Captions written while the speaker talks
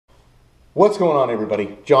What's going on,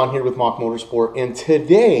 everybody? John here with Mock Motorsport, and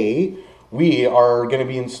today we are going to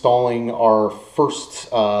be installing our first,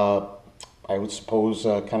 I would suppose,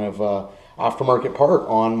 aftermarket part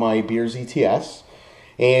on my BRZ TS.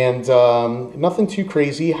 And nothing too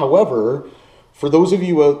crazy. However, for those of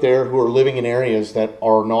you out there who are living in areas that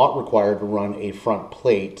are not required to run a front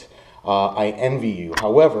plate, I envy you.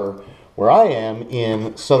 However, where I am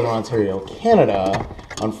in Southern Ontario, Canada,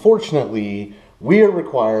 unfortunately, we are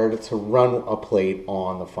required to run a plate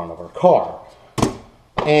on the front of our car.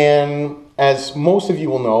 And as most of you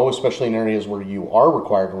will know, especially in areas where you are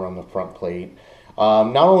required to run the front plate,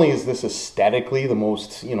 not only is this aesthetically the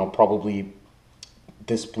most, probably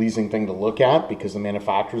displeasing thing to look at, because the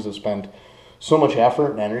manufacturers have spent so much effort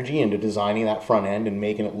and energy into designing that front end and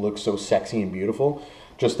making it look so sexy and beautiful,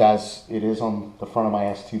 just as it is on the front of my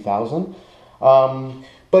S2000.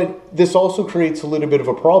 But this also creates a little bit of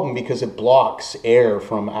a problem because it blocks air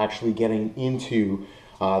from actually getting into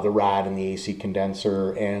the rad and the AC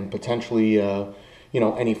condenser and potentially,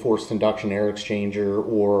 any forced induction air exchanger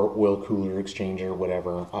or oil cooler exchanger,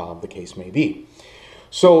 whatever the case may be.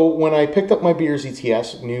 So when I picked up my BRZ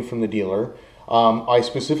TS new from the dealer, I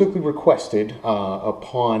specifically requested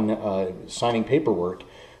upon signing paperwork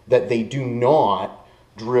that they do not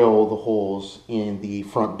drill the holes in the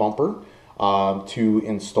front bumper to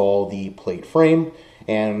install the plate frame.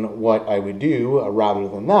 And what I would do rather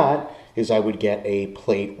than that is I would get a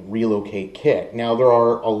plate relocate kit. Now there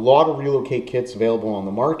are a lot of relocate kits available on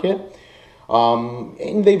the market,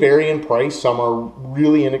 and they vary in price. Some are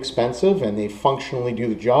really inexpensive and they functionally do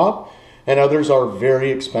the job, and others are very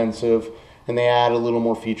expensive and they add a little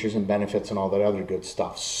more features and benefits and all that other good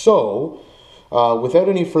stuff. So without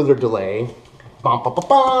any further delay,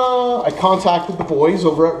 I contacted the boys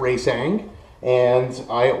over at Raceseng and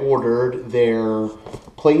I ordered their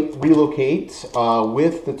plate relocate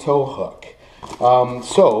with the tow hook.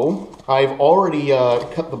 So I've already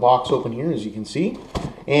cut the box open here, as you can see,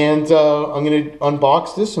 and I'm going to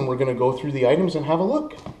unbox this and we're going to go through the items and have a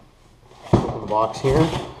look. Open the box here,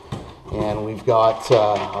 and we've got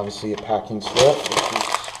obviously a packing slip, which is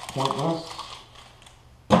pointless.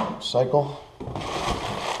 Recycle.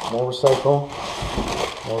 More recycle,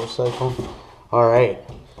 more recycle. All right,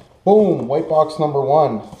 boom, white box number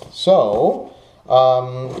one. So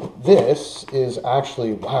this is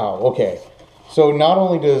actually, wow, okay. So not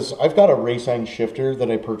only does, I've got a Raceseng shifter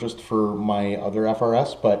that I purchased for my other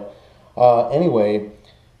FRS, but anyway,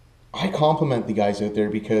 I compliment the guys out there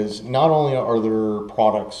because not only are their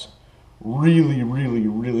products really, really,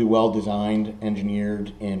 really well designed,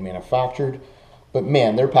 engineered, and manufactured, but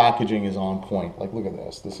man, their packaging is on point. Like, look at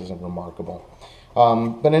this. This is remarkable.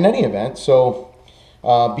 But in any event, so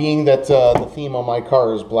being that the theme on my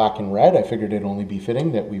car is black and red, I figured it'd only be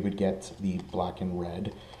fitting that we would get the black and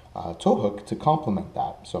red tow hook to complement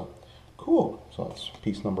that. So, cool. So that's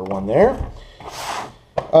piece number one there.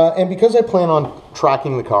 And because I plan on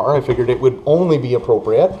tracking the car, I figured it would only be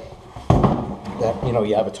appropriate that,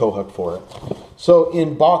 you have a tow hook for it. So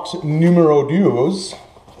in box numero dos,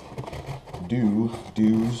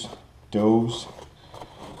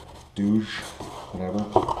 whatever.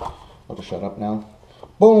 I'll just shut up now.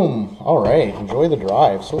 Boom! All right, enjoy the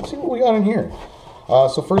drive. So let's see what we got in here.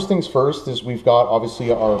 So first things first is we've got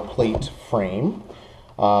obviously our plate frame.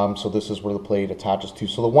 So this is where the plate attaches to.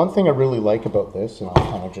 So the one thing I really like about this, and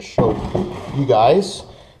I'll kind of just show you guys,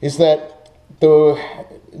 is that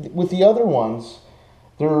with the other ones,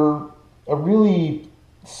 they're a really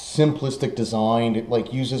simplistic design. It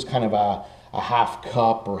like uses kind of a half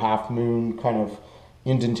cup or half moon kind of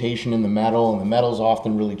indentation in the metal, and the metal's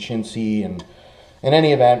often really chintzy. And in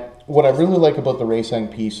any event, what I really like about the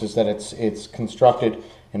Raceseng piece is that it's constructed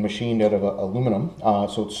and machined out of aluminum,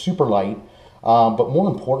 so it's super light. But more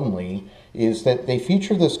importantly is that they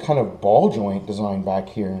feature this kind of ball joint design back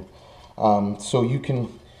here. So you can,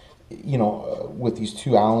 with these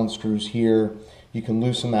two Allen screws here, you can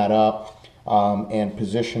loosen that up and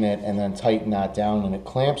position it and then tighten that down, and it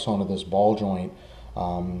clamps onto this ball joint.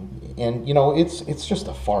 And it's just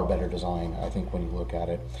a far better design, I think, when you look at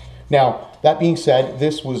it. Now, that being said,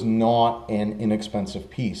 this was not an inexpensive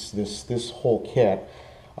piece. This whole kit,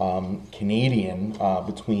 Canadian,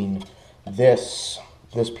 between this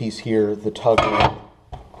piece here, the tug ring,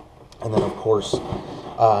 and then of course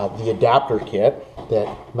the adapter kit that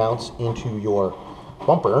mounts into your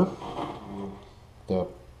bumper, the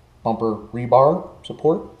bumper rebar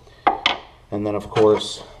support, and then of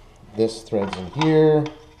course this threads in here.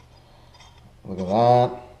 Look at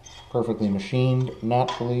that, perfectly machined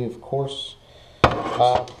naturally, of course.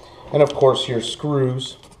 And of course your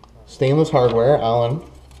screws, stainless hardware, Allen.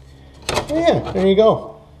 Yeah, there you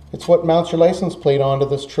go. it's what mounts your license plate onto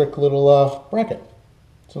this trick little bracket.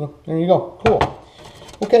 So there you go. Cool.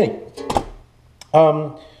 Okay.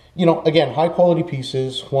 You know, again, high quality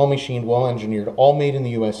pieces, well machined, well engineered, all made in the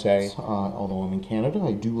USA. Although I'm in Canada,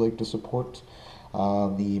 I do like to support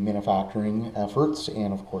the manufacturing efforts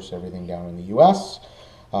and, of course, everything down in the US.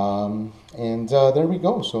 There we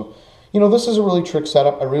go. So, you know, this is a really trick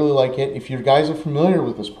setup. I really like it. If you guys are familiar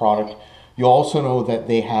with this product, you also know that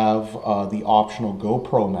they have the optional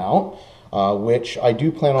GoPro mount, which I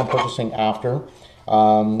do plan on purchasing after,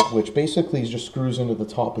 which basically just screws into the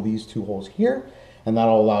top of these two holes here, and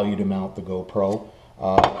that'll allow you to mount the GoPro,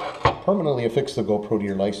 permanently affix the GoPro to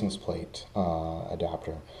your license plate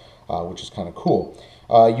adapter, which is kind of cool.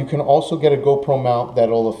 You can also get a GoPro mount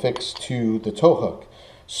that'll affix to the tow hook.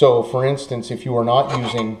 So for instance, if you are not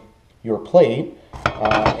using your plate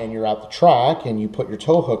and you're at the track and you put your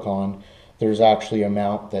tow hook on, there's actually a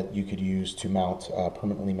mount that you could use to mount,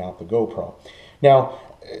 permanently mount the GoPro. Now,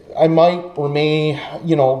 I might or may,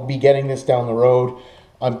 you know, be getting this down the road.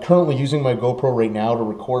 I'm currently using my GoPro right now to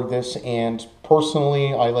record this, and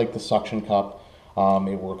personally, I like the suction cup.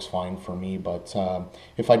 It works fine for me, but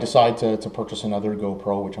if I decide to purchase another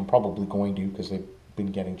GoPro, which I'm probably going to because they've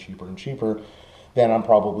been getting cheaper and cheaper, then I'm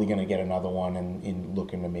probably going to get another one and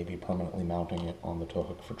look into maybe permanently mounting it on the tow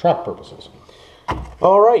hook for track purposes.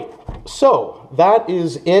 All right, so that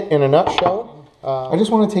is it in a nutshell. I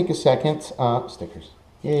just want to take a second, stickers,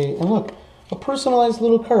 yay, and look, a personalized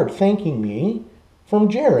little card thanking me from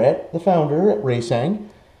Jarrett, the founder at Raceseng,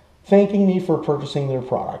 thanking me for purchasing their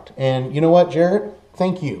product. And you know what, Jarrett?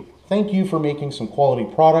 Thank you. Thank you for making some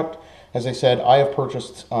quality product. As I said, I have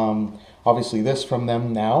purchased, obviously, this from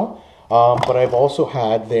them now, but I've also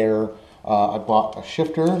had their, I bought a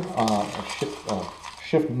shifter,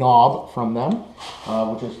 shift knob from them,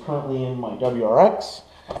 which is currently in my WRX,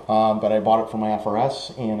 but I bought it for my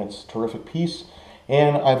FRS, and it's a terrific piece.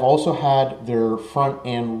 And I've also had their front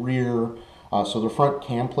and rear, so the front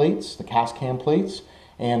cam plates, the cast cam plates,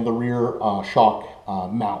 and the rear shock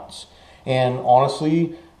mounts. And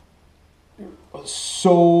honestly,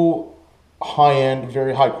 so high-end,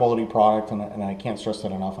 very high-quality product, and I can't stress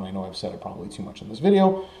that enough, and I know I've said it probably too much in this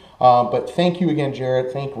video, but thank you again,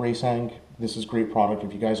 Jarrett. Thank Raceseng. This is great product.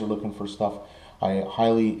 If you guys are looking for stuff, I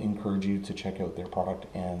highly encourage you to check out their product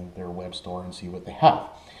and their web store and see what they have.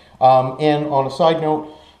 And on a side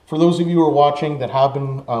note, for those of you who are watching that have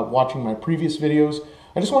been watching my previous videos,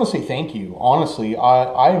 I just want to say thank you. Honestly,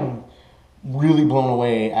 I am really blown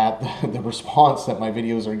away at the response that my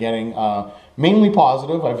videos are getting. Mainly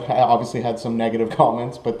positive. I've obviously had some negative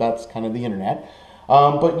comments, but that's kind of the internet.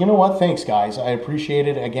 But you know what? Thanks, guys. I appreciate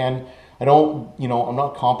it. Again, I don't, you know, I'm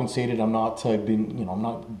not compensated. I'm not I'm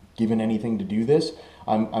not given anything to do this.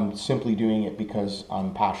 I'm simply doing it because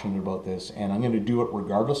I'm passionate about this, and I'm going to do it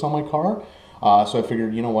regardless on my car. So I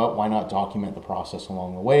figured, you know what? Why not document the process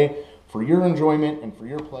along the way for your enjoyment and for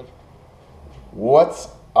your pleasure? What's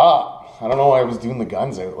up? I don't know why I was doing the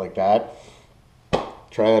guns out like that.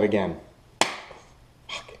 Try that again.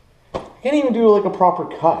 Fuck. I can't even do like a proper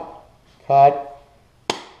cut. Cut.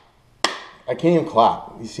 I can't even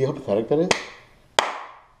clap. You see how pathetic that is?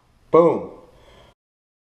 Boom.